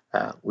sell.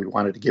 We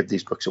wanted to give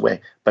these books away,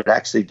 but it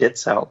actually did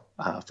sell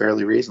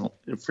fairly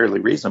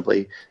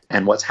reasonably.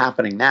 And what's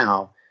happening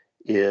now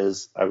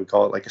is, I would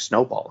call it like a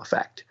snowball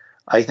effect.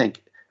 I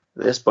think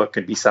this book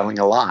could be selling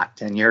a lot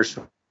 10 years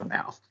from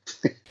now.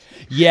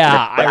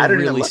 Yeah, but I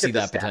really see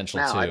that potential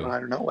now. too. I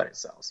don't know what it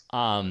sells.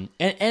 And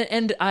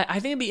I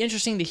think it'd be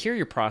interesting to hear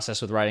your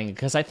process with writing,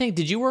 because I think,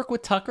 did you work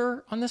with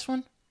Tucker on this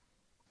one?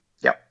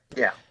 Yep.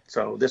 Yeah.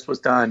 So this was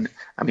done.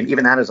 I mean,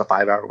 even that is a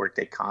 5-hour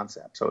workday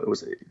concept. So it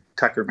was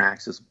Tucker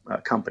Max's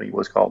company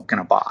was called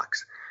Gonna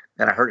Box,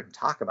 and I heard him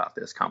talk about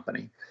this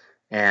company,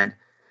 and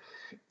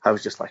I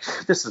was just like,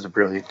 this is a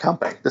brilliant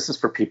company. This is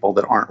for people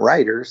that aren't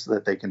writers,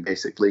 that they can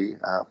basically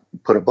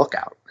put a book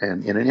out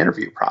and in an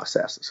interview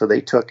process. So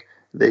they took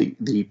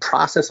the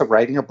process of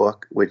writing a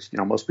book, which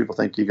most people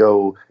think you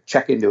go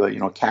check into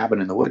a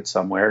cabin in the woods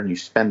somewhere and you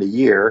spend a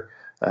year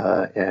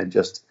and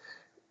just,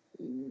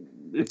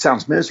 it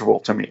sounds miserable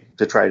to me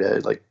to try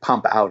to like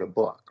pump out a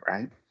book,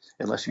 right?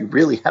 Unless you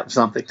really have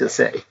something to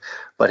say.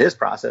 But his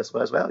process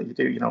was, well, you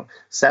do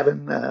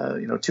 7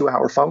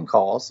 2-hour phone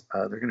calls.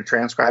 They're going to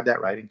transcribe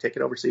that writing, take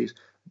it overseas,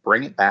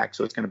 bring it back.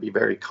 So it's going to be a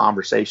very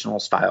conversational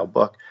style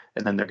book.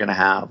 And then they're going to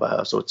have,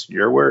 so it's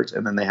your words,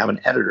 and then they have an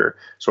editor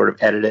sort of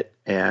edit it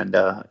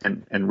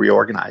and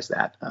reorganize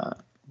that,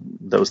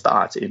 those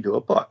thoughts into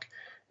a book.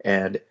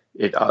 And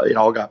it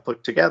all got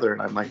put together.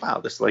 And I'm like, wow,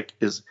 this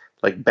is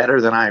better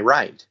than I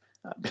write.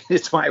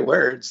 It's my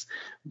words,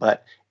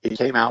 but it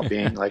came out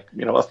being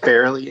a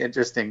fairly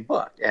interesting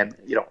book. And,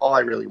 all I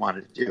really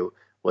wanted to do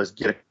was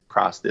get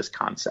across this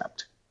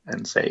concept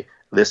and say,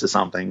 this is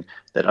something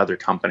that other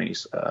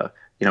companies,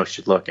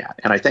 should look at.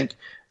 And I think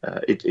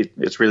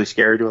it's really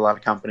scary to a lot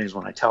of companies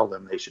when I tell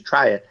them they should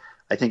try it.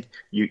 I think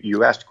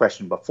you asked a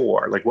question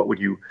before, like what would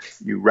you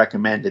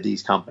recommend to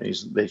these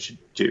companies they should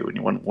do?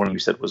 And one of you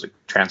said was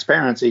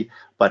transparency.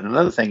 But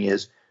another thing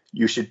is,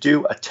 you should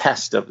do a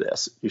test of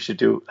this. You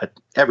should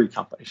every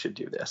company should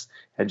do this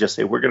and just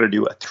say, we're going to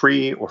do a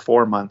 3 or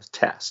 4 month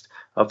test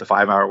of the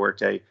 5-hour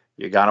workday.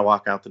 You got to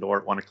walk out the door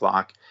at 1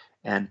 o'clock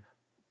and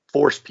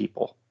force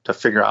people to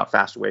figure out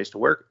faster ways to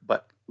work,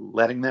 but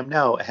letting them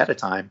know ahead of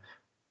time,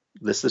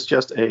 This is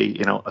just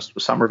a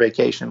summer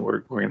vacation. We're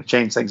going to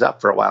change things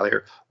up for a while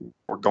here.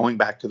 We're going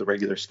back to the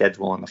regular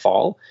schedule in the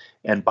fall,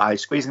 and by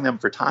squeezing them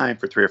for time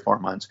for 3 or 4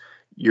 months,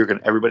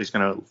 everybody's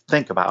going to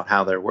think about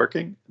how they're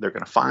working. They're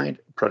going to find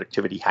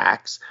productivity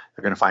hacks.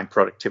 They're going to find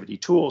productivity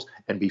tools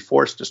and be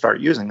forced to start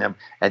using them.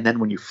 And then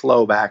when you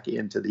flow back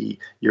into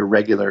your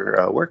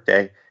regular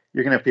workday,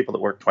 you're going to have people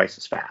that work twice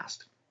as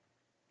fast.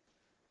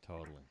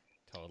 Totally,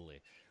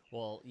 totally.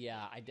 Well,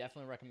 yeah, I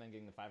definitely recommend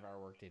getting the 5 Hour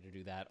Workday to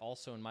do that.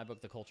 Also, in my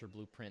book, The Culture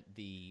Blueprint,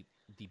 the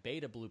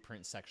beta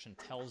blueprint section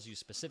tells you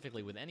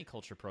specifically with any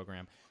culture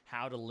program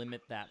how to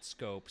limit that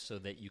scope so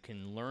that you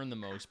can learn the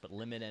most, but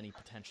limit any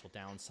potential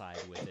downside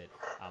with it,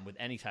 with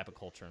any type of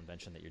culture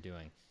invention that you're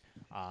doing.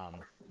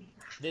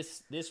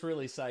 This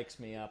really psychs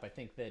me up. I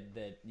think that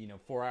the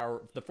 4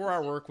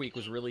 Hour Work Week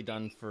was really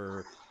done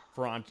for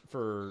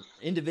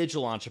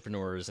individual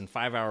entrepreneurs, and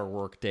 5 Hour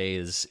Workday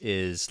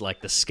is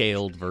like the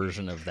scaled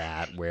version of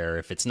that, where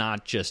if it's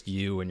not just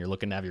you and you're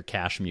looking to have your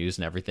cash muse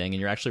and everything,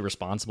 and you're actually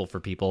responsible for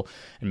people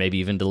and maybe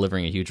even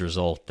delivering a huge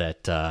result,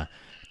 that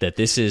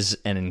this is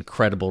an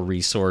incredible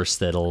resource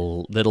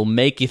that'll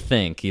make you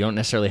think. You don't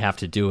necessarily have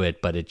to do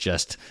it, but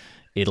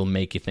it'll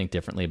make you think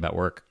differently about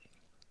work.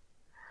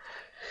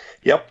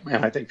 Yep,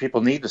 and I think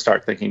people need to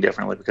start thinking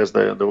differently because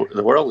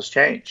the world has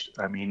changed.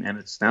 I mean, and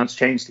it's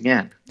changed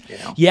again.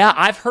 Yeah,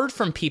 I've heard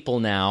from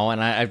people now,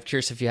 and I'm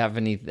curious if you have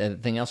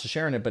anything else to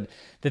share on it, but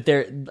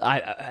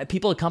that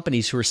people at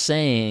companies who are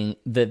saying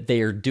that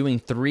they are doing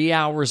 3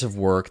 hours of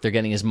work, they're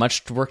getting as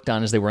much work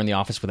done as they were in the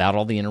office without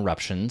all the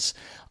interruptions.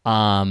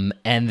 And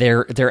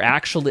they're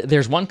actually,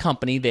 there's one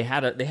company, they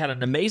had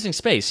an amazing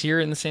space here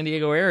in the San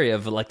Diego area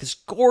of like this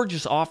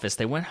gorgeous office.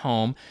 They went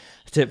home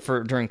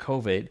during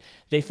COVID.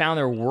 They found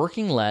they're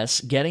working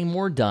less, getting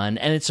more done,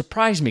 and it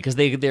surprised me because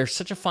they're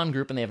such a fun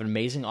group and they have an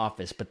amazing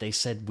office, but they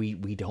said we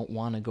don't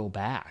want to go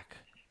back.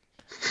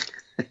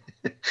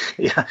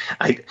 Yeah,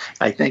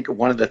 I think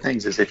one of the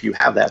things is if you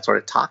have that sort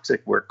of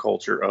toxic work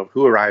culture of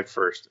who arrived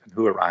first and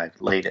who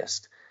arrived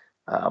latest,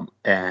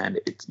 and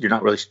you're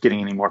not really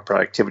getting any more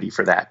productivity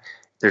for that,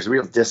 there's a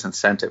real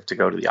disincentive to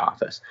go to the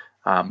office.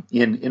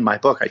 In my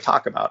book, I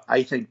talk about,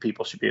 I think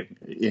people should be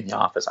in the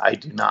office. I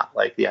do not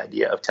like the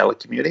idea of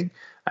telecommuting.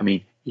 I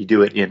mean, you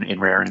do it in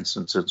rare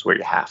instances where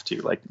you have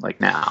to, like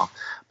now.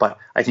 But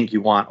I think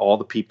you want all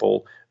the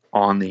people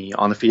on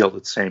the field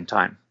at the same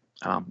time,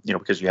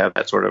 because you have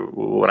that sort of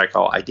what I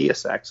call idea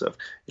sex of,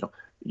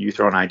 you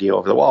throw an idea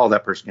over the wall,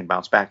 that person can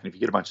bounce back. And if you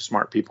get a bunch of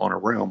smart people in a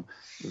room,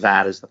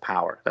 that is the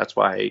power. That's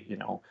why,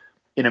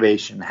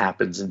 innovation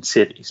happens in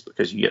cities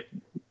because you get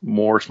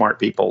more smart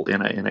people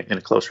in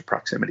a closer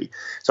proximity.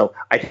 So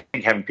I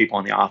think having people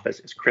in the office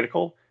is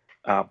critical,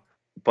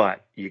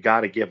 but you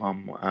got to give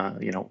them,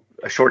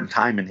 a shortened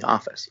time in the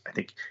office. I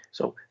think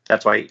so.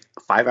 That's why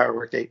 5 hour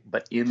workday,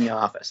 but in the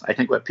office. I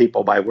think what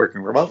people by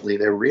working remotely,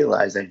 they're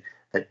realizing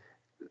that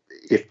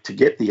if to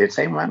get the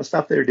same amount of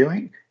stuff they're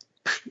doing,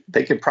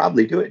 they can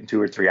probably do it in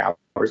 2 or 3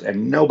 hours,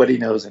 and nobody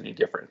knows any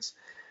difference.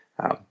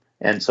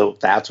 And so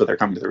that's what they're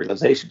coming to the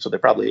realization. So they're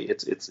probably,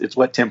 it's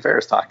what Tim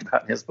Ferriss talked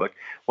about in his book.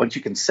 Once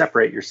you can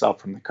separate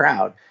yourself from the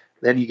crowd,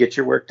 then you get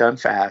your work done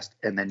fast,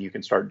 and then you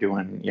can start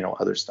doing,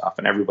 other stuff.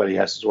 And everybody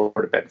has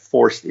sort of been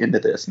forced into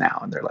this now,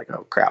 and they're like,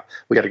 oh crap,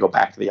 we got to go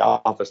back to the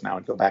office now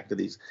and go back to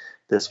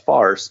this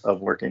farce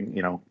of working,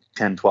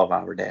 10,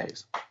 12-hour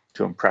days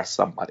to impress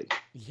somebody.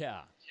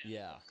 Yeah.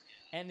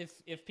 And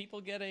if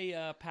people get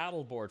a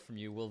paddle board from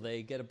you, will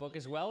they get a book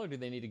as well, or do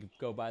they need to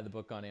go buy the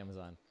book on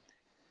Amazon?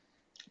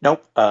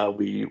 Nope.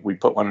 We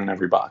put one in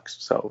every box.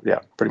 So yeah,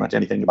 pretty much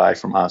anything you buy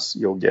from us,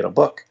 you'll get a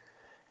book.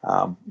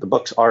 The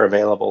books are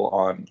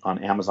available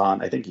on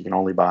Amazon. I think you can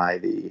only buy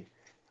the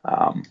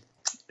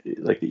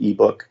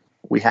ebook.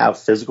 We have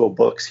physical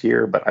books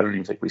here, but I don't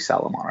even think we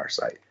sell them on our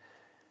site.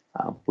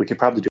 We could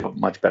probably do a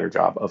much better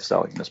job of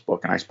selling this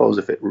book. And I suppose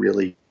if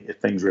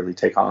things really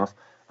take off,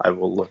 I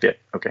will look at,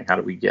 okay, how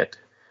do we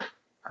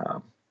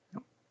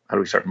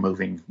start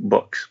moving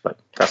books? But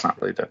that's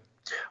not really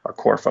our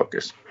core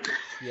focus.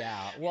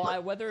 Yeah,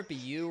 well, whether it be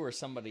you or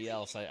somebody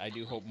else, I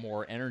do hope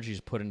more energy is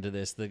put into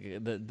this.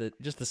 The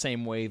just the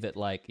same way that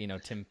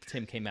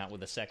Tim came out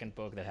with a second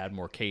book that had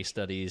more case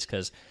studies,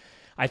 because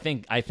I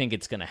think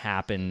it's going to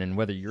happen, and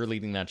whether you're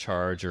leading that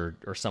charge or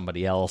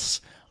somebody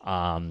else,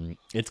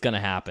 it's going to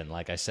happen.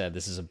 Like I said,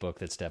 this is a book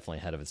that's definitely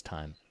ahead of its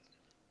time.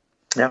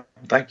 Yeah,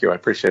 thank you. I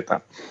appreciate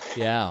that.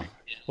 Yeah.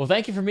 Well,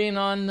 thank you for being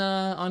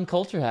on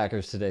Culture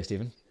Hackers today,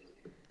 Stephen.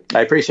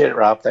 I appreciate it,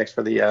 Rob. Thanks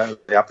for the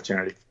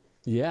opportunity.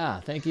 Yeah,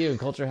 thank you. And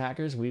Culture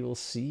Hackers, we will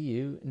see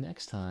you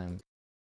next time.